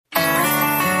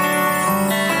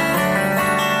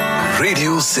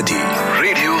Radio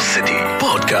city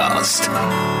podcast.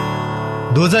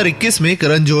 2021 में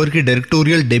करण जौहर की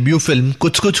directorial debut film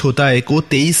कुछ कुछ होता है को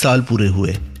 23 साल पूरे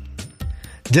हुए।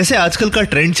 जैसे आजकल का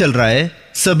ट्रेंड चल रहा है,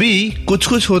 सभी कुछ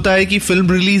कुछ होता है कि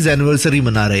फिल्म रिलीज एनिवर्सरी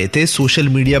मना रहे थे, सोशल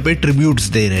मीडिया पे ट्रिब्यूट्स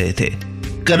दे रहे थे।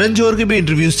 करण जौहर के भी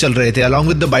इंटरव्यूज चल रहे थे along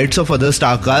with the bytes of other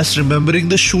star cast remembering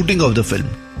the shooting of the film.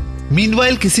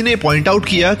 Meanwhile किसी ने पॉइंट आउट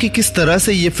किया कि किस तरह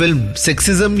से ये फिल्म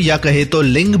सेक्सिज्म या कहे तो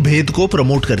लिंग भेद को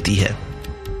प्रमोट करती है।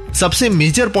 सबसे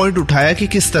मेजर पॉइंट उठाया कि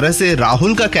किस तरह से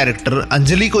राहुल का कैरेक्टर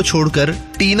अंजलि को छोड़कर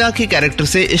टीना के कैरेक्टर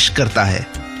से इश्क करता है,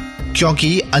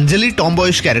 क्योंकि अंजलि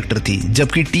टॉमबॉयिश कैरेक्टर थी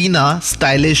जबकि टीना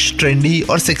स्टाइलिश, ट्रेंडी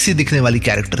और सेक्सी दिखने वाली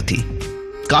कैरेक्टर थी।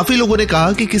 काफी लोगों ने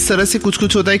कहा कि किस तरह से कुछ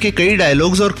कुछ होता है कि कई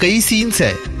डायलॉग्स और कई सीन्स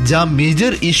है जहां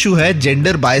मेजर इशू है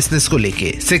जेंडर बायसनेस को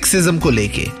लेके, सेक्सिज्म को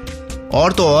लेके,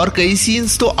 और तो और कई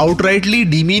सीन्स तो आउटराइटली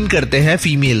डिमीन करते हैं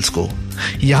फीमेल्स को।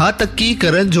 यहां तक कि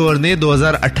करण जौहर ने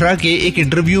 2018 के एक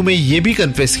इंटरव्यू में यह भी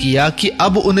कन्फेस किया कि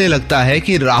अब उन्हें लगता है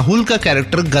कि राहुल का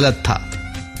कैरेक्टर गलत था।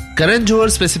 Karan Johar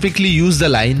specifically use the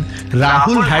line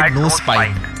Rahul had no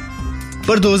spine.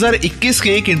 पर 2021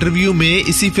 के एक इंटरव्यू में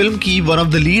इसी फिल्म की one of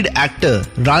the lead actor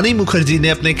Rani Mukherjee ने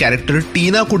अपने कैरेक्टर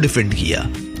टीना को डिफेंड किया।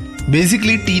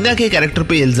 बेसिकली टीना के कैरेक्टर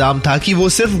पे इल्जाम था कि वो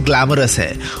सिर्फ ग्लैमरस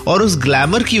है और उस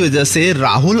ग्लैमर की वजह से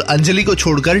राहुल अंजलि को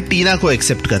छोड़कर टीना को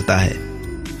एक्सेप्ट करता है।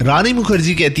 रानी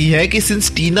मुखर्जी कहती है कि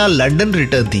सिंस टीना लंदन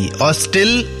रिटर्न थी और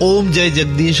स्टिल ओम जय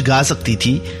जगदीश गा सकती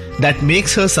थी, that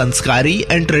makes her sanskari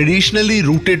and traditionally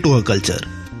rooted to her culture,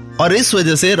 और इस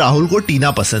वजह से राहुल को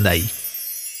टीना पसंद आई।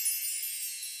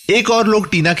 एक और लोग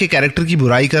टीना के कैरेक्टर की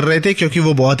बुराई कर रहे थे क्योंकि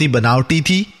वो बहुत ही बनावटी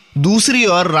थी। दूसरी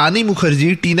ओर रानी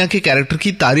मुखर्जी टीना के कैरेक्टर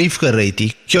की तारीफ कर रही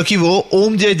थी क्योंकि वो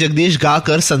ओम जय जगदीश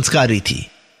गाकर संस्कारी थी।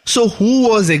 So who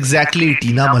was exactly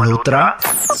Tina Malhotra?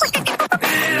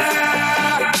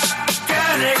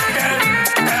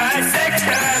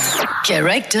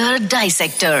 Character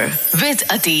dissector with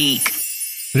Atiq.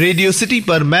 Radio city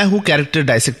पर मैं हूं कैरेक्टर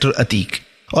डाइसेक्टर अतीक,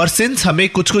 और सिंस हमें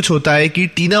कुछ कुछ होता है कि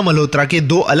टीना मल्होत्रा के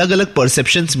दो अलग अलग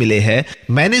परसेप्शंस मिले हैं,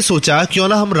 मैंने सोचा क्यों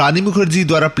ना हम रानी मुखर्जी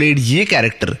द्वारा प्लेड ये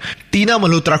कैरेक्टर टीना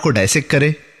मल्होत्रा को डाइसेक्ट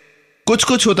करें। कुछ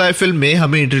कुछ होता है फिल्म में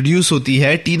हमें इंट्रोड्यूस होती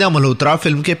है टीना मल्होत्रा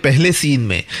फिल्म के पहले सीन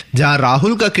में, जहां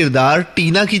राहुल का किरदार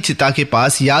टीना की चिता के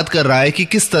पास याद कर रहा है कि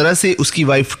किस तरह से उसकी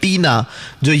वाइफ टीना,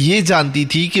 जो ये जानती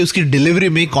थी कि उसकी डिलीवरी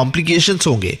में कॉम्प्लिकेशंस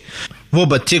होंगे, वो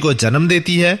बच्चे को जन्म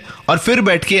देती है और फिर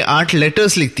बैठ के 8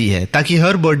 लेटर्स लिखती है ताकि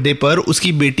हर बर्थडे पर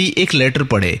उसकी बेटी एक लेटर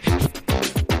पढ़े।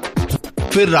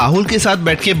 फिर राहुल के साथ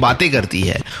बैठ के बातें करती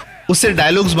है, उससे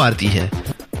डायलॉग्स मारती है,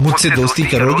 मुझसे दोस्ती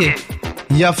करोगे,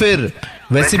 या फिर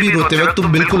वैसे भी रोते वक्त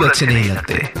तुम बिल्कुल अच्छे नहीं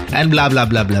लगते, and blah blah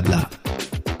blah blah blah.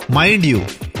 Mind you,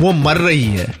 वो मर रही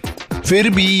है, फिर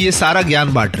भी ये सारा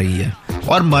ज्ञान बांट रही है,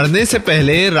 और मरने से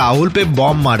पहले राहुल पे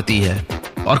बॉम्ब मारती है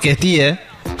और कहती है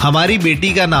हमारी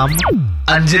बेटी का नाम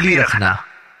अंजलि रखना।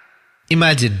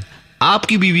 इमेजिन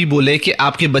आपकी बीवी बोले कि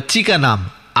आपके बच्ची का नाम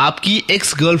आपकी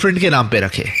एक्स गर्लफ्रेंड के नाम पे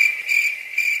रखे।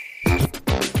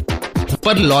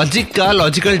 पर लॉजिक का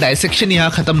लॉजिकल डाइसेक्शन यहां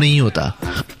खत्म नहीं होता।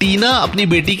 टीना अपनी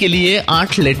बेटी के लिए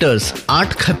 8 लेटर्स,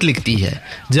 8 खत लिखती है,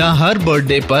 जहां हर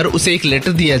बर्थडे पर उसे एक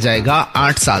लेटर दिया जाएगा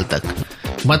 8 साल तक।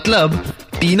 मतलब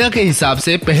टीना के हिसाब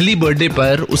से पहली बर्थडे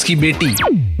पर उसकी बेटी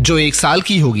जो 1 साल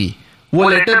की होगी वो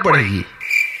लेटर पढ़ेगी।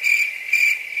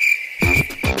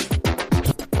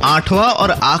 8वां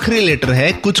और आखिरी लेटर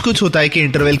है कुछ कुछ होता है कि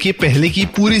इंटरवल की पहले की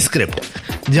पूरी स्क्रिप्ट,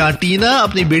 जहां टीना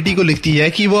अपनी बेटी को लिखती है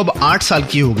कि वो अब 8 साल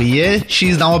की हो गई है, she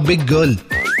is now a big girl.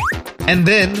 And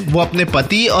then वो अपने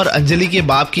पति और अंजलि के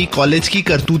बाप की कॉलेज की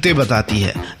करतूतें बताती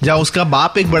है, जहां उसका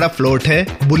बाप एक बड़ा फ्लोट है,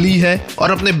 बुली है,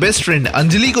 और अपने बेस्ट फ्रेंड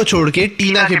अंजलि को छोड़ के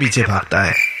टीना के पीछे भागता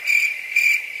है।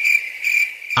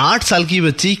 8 साल की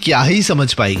बच्ची क्या ही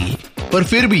समझ पाएगी, पर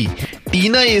फिर भी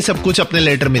टीना ये सब कुछ अपने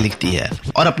लेटर में लिखती है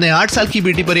और अपने 8 साल की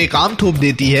बेटी पर यह काम थोप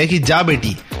देती है कि जा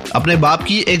बेटी, अपने बाप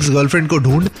की एक्स गर्लफ्रेंड को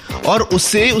ढूंढ और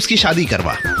उससे उसकी शादी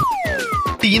करवा।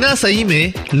 टीना सही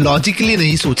में लॉजिकली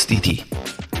नहीं सोचती थी।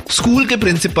 स्कूल के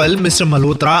प्रिंसिपल मिस्टर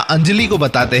मल्होत्रा अंजलि को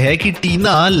बताते हैं कि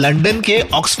टीना लंदन के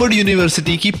ऑक्सफोर्ड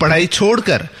यूनिवर्सिटी की पढ़ाई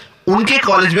छोड़कर उनके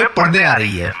कॉलेज में पढ़ने आ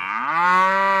रही है।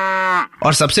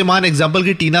 और सबसे महान एग्जाम्पल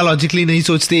की टीना लॉजिकली नहीं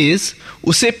सोचती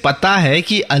उसे पता है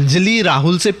कि अंजलि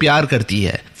राहुल से प्यार करती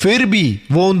है, फिर भी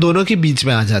वो उन दोनों के बीच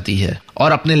में आ जाती है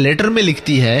और अपने लेटर में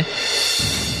लिखती है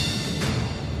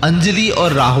अंजलि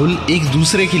और राहुल एक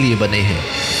दूसरे के लिए बने हैं,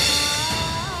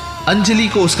 अंजलि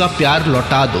को उसका प्यार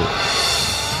लौटा दो।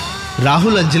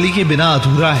 राहुल अंजलि के बिना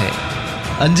अधूरा है,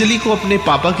 अंजलि को अपने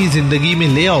पापा की जिंदगी में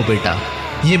ले आओ बेटा,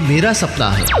 ये मेरा सपना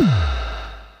है।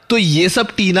 तो ये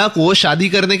सब टीना को शादी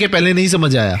करने के पहले नहीं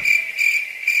समझ आया।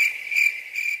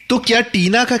 तो क्या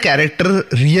टीना का कैरेक्टर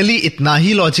रियली इतना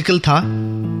ही लॉजिकल था?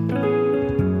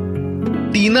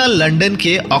 टीना लंदन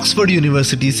के ऑक्सफोर्ड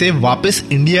यूनिवर्सिटी से वापस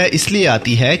इंडिया इसलिए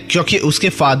आती है क्योंकि उसके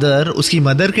फादर उसकी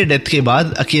मदर के डेथ के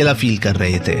बाद अकेला फील कर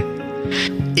रहे थे।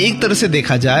 एक तरह से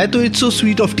देखा जाए तो इट्स सो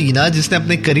स्वीट ऑफ टीना, जिसने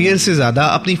अपने करियर से ज्यादा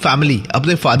अपनी फैमिली,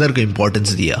 अपने फादर को इंपॉर्टेंस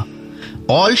दिया।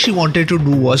 All she wanted to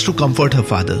do was to comfort her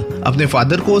father. अपने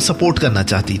फादर को सपोर्ट करना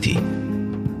चाहती थी।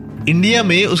 इंडिया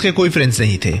में उसके कोई फ्रेंड्स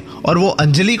नहीं थे और वो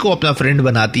अंजलि को अपना फ्रेंड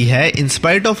बनाती है इन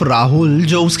स्पाइट ऑफ राहुल,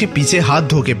 जो उसके पीछे हाथ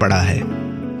धो के पड़ा है।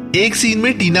 एक सीन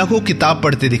में टीना को किताब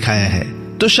पढ़ते दिखाया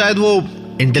है, तो शायद वो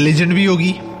इंटेलिजेंट भी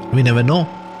होगी, वी नेवर नो।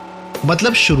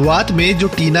 मतलब शुरुआत में जो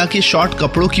टीना के शॉर्ट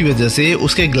कपड़ों की वजह से,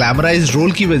 उसके ग्लैमराइज्ड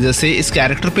रोल की वजह से इस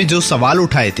कैरेक्टर पे जो सवाल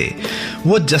उठाए थे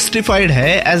वो जस्टिफाइड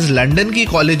है, एज लंदन की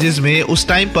कॉलेजेस में उस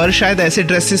टाइम पर शायद ऐसे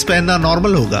ड्रेसेस पहनना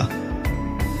नॉर्मल होगा।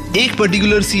 एक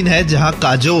पर्टिकुलर सीन है जहां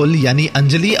काजोल यानी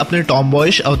अंजलि अपने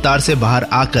टॉमबॉयिश अवतार से बाहर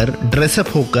आकर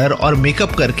ड्रेसअप होकर और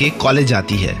मेकअप करके कॉलेज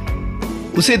आती है।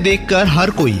 उसे देखकर हर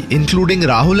कोई इंक्लूडिंग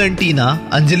राहुल एंड टीना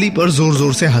अंजलि पर जोर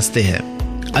जोर से हंसते हैं।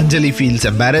 अंजलि फील्स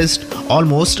एम्बैरेस्ड,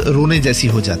 ऑलमोस्ट रोने जैसी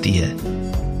हो जाती है।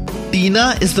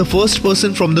 टीना is the first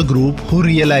person from the group who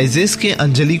realises कि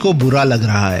अंजलि को बुरा लग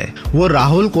रहा है। वो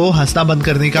राहुल को हंसना बंद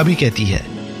करने का भी कहती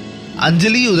है।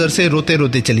 अंजलि उधर से रोते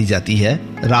रोते चली जाती है।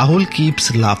 Rahul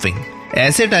keeps laughing.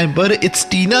 ऐसे टाइम पर इट्स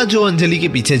टीना जो अंजलि के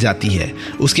पीछे जाती है,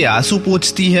 उसके आंसू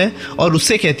पोंछती है और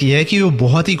उससे कहती है कि वो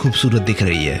बहुत ही खूबसूरत दिख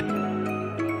रही है।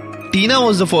 टीना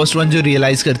वॉज द फर्स्ट वन जो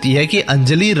रियलाइज करती है कि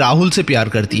अंजलि राहुल से प्यार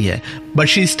करती है, but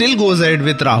she still goes ahead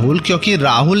with Rahul क्योंकि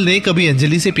राहुल ने कभी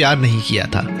अंजलि से प्यार नहीं किया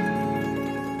था।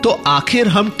 तो आखिर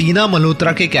हम टीना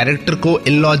मल्होत्रा के कैरेक्टर को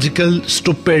इलॉजिकल,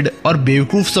 स्टूपिड और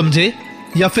बेवकूफ समझे,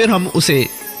 या फिर हम उसे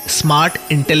स्मार्ट,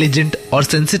 इंटेलिजेंट और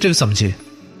सेंसिटिव समझे?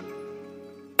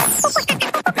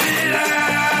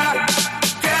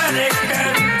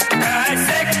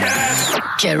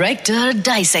 Character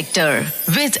dissector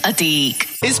with Atiq.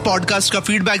 इस पॉडकास्ट का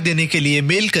फीडबैक देने के लिए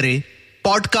मेल करें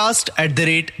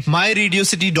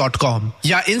podcast@myradiocity.com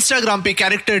या इंस्टाग्राम पे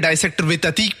कैरेक्टर डाइसेक्टर विद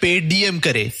अतीक पे DM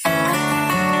करें।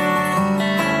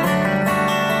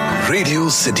 Radio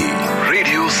city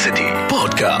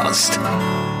podcast.